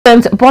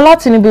President Bola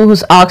Tinubu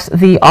has asked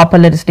the upper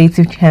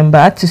legislative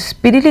chamber to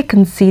speedily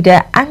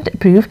consider and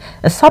approve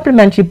a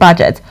supplementary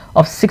budget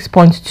of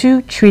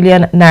 6.2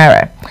 trillion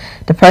naira.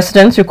 The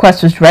president's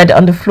request was read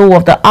on the floor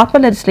of the upper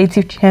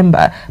legislative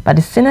chamber by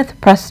the Senate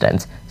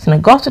President,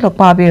 Senator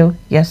Godswill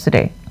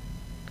yesterday.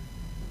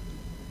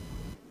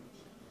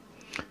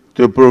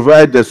 To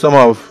provide the sum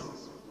of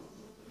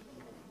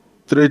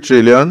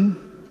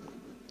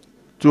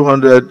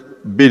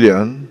 3,200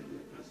 billion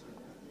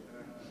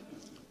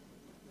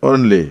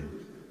only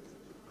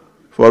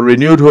for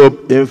renewed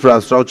hope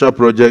infrastructure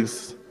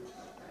projects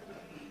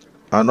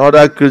and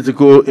other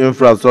critical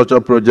infrastructure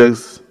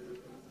projects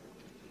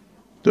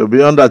to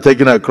be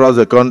undertaken across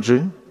the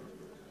country,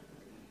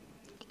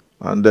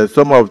 and the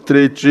sum of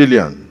 3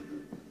 trillion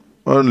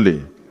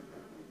only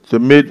to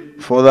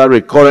meet further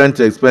recurrent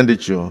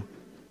expenditure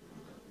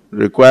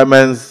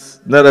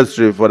requirements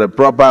necessary for the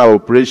proper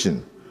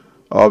operation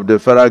of the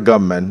federal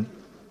government,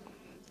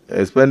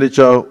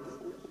 expenditure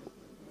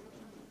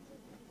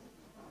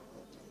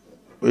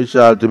which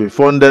are to be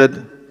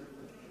funded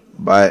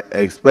by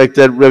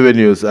expected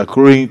revenues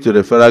accruing to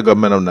the federal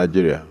government of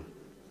Nigeria.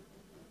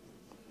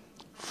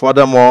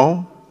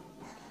 Furthermore,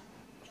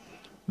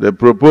 the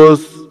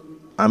proposed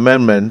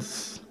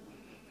amendments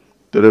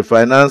to the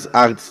Finance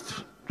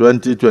Act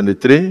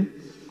 2023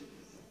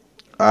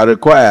 are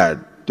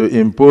required to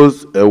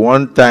impose a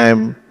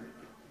one-time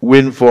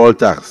windfall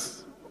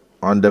tax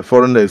on the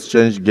foreign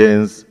exchange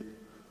gains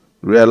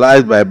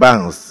realized by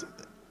banks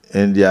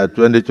in their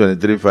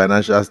 2023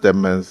 financial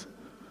statements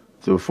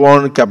to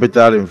fund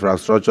capital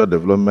infrastructure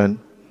development,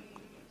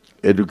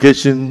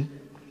 education,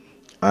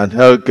 and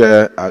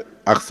healthcare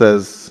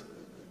access,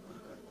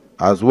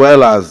 as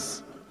well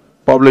as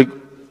public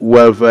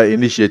welfare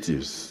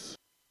initiatives.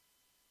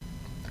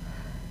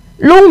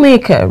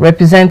 Lawmaker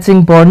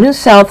representing Borno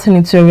South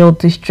Senatorial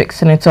District,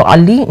 Senator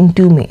Ali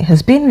Ndume,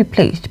 has been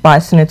replaced by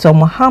Senator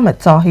Muhammad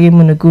Tahir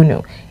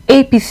Munugunu,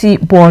 APC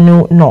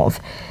Borno North.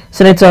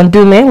 Senator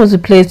Ndume was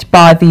replaced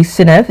by the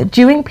Senate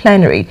during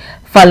plenary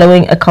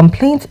following a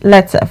complaint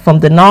letter from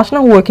the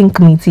National Working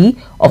Committee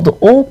of the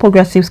All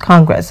Progressives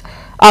Congress.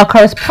 Our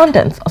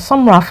correspondent,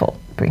 Osam Raffle,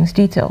 brings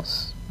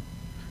details.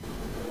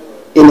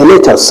 In a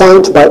letter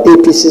signed by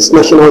APC's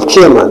National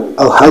Chairman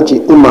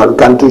Alhaji Umar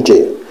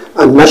Ganduje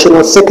and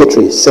National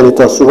Secretary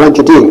Senator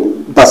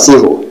Surajuddin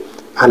Basiru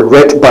and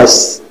read by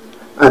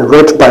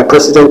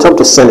President of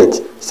the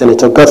Senate,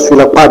 Senator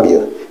Godswill,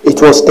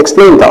 it was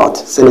explained that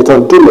Senator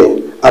Ndume,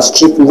 as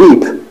Chief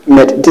Whip,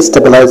 made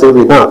destabilizing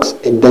remarks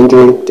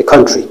endangering the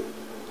country.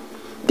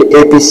 The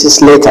APC's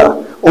letter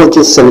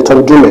urges Senator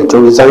Ndume to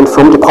resign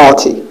from the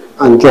party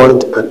and join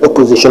an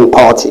opposition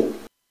party.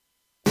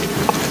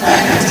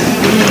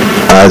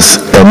 As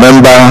a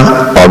member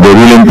of the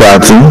ruling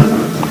party,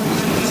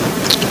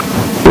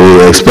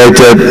 we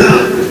expected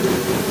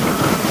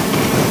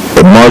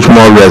a much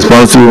more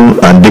responsible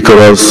and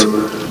decorous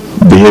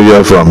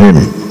behavior from him,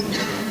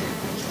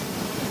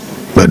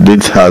 but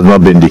this has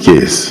not been the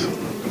case.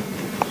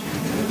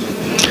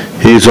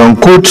 His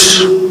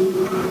uncouth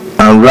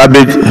and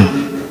rabid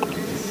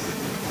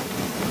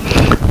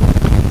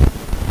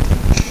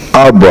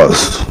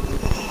outburst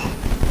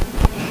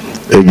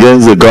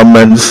against the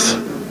governments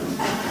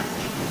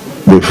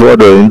before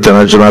the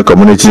international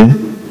community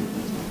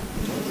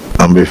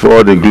and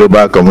before the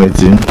global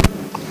community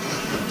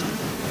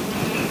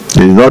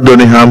is not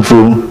only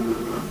harmful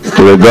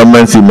to the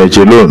government's image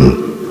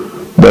alone,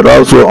 but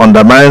also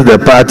undermines the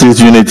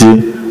party's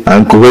unity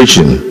and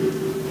cohesion.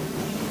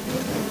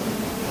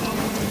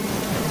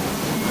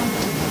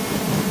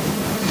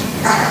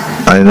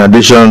 And in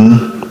addition,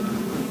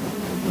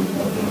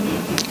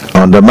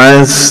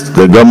 undermines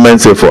the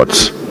government's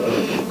efforts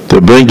to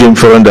bring in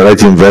foreign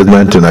direct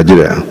investment to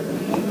Nigeria.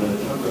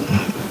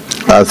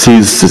 As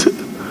he's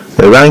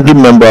a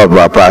ranking member of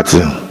our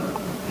party,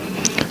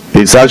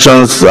 his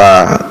actions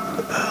are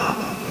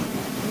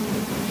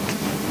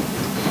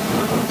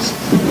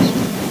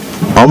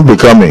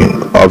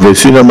unbecoming of a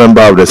senior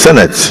member of the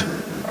Senate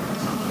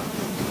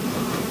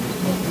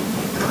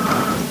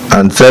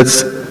and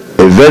sets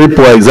a very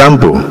poor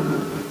example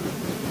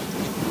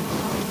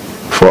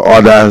for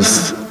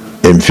others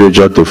in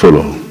future to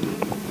follow.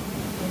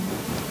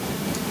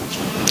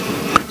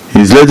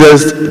 His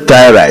latest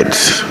tirade,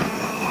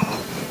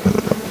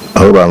 I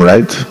hope I'm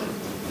right,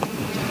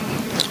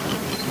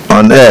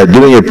 on air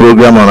during a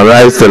program on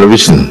Rise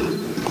Television,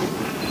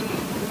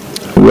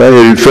 where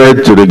he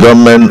referred to the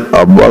government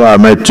of Bola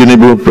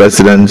Tinubu,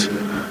 President,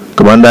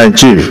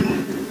 Commander-in-Chief,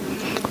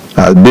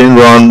 as being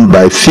run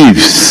by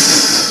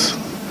thieves,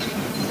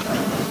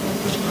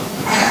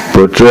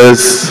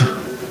 portrays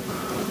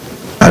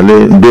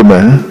Ali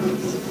Ndume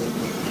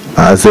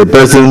as a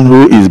person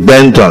who is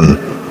bent on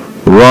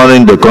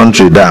running the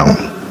country down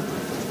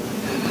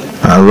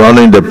and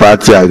running the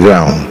party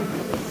aground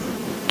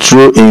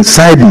through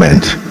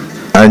incitement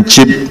and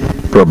cheap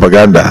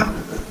propaganda.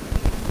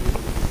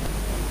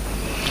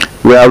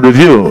 We have the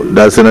view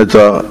that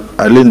Senator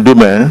Ali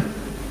Ndume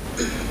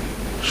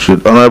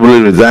should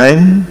honorably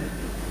resign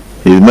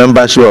his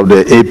membership of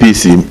the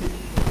APC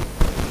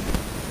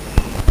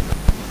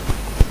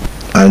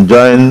and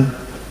join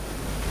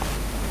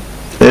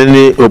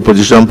any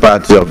opposition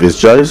party of his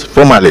choice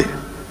formally,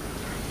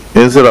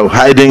 instead of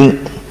hiding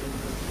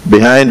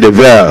behind the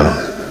veil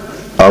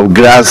of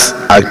grass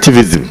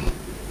activism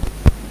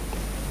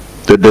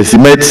to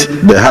decimate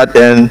the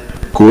hard-earned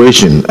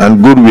cohesion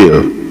and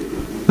goodwill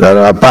that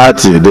our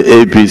party, the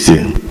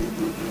APC,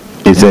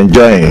 is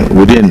enjoying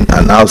within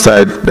and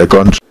outside the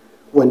country.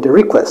 When the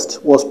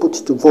request was put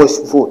to voice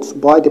vote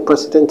by the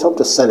President of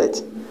the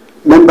Senate,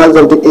 members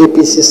of the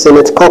APC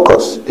Senate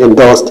caucus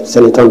endorsed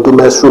Senator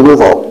Ndume's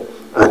removal,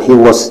 and he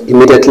was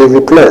immediately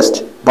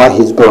replaced by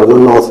his Borno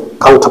North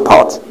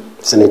counterpart,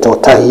 Senator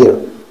Tahir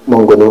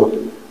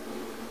Mongono.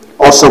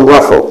 Awesome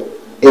Raffle,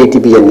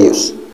 ADBN News.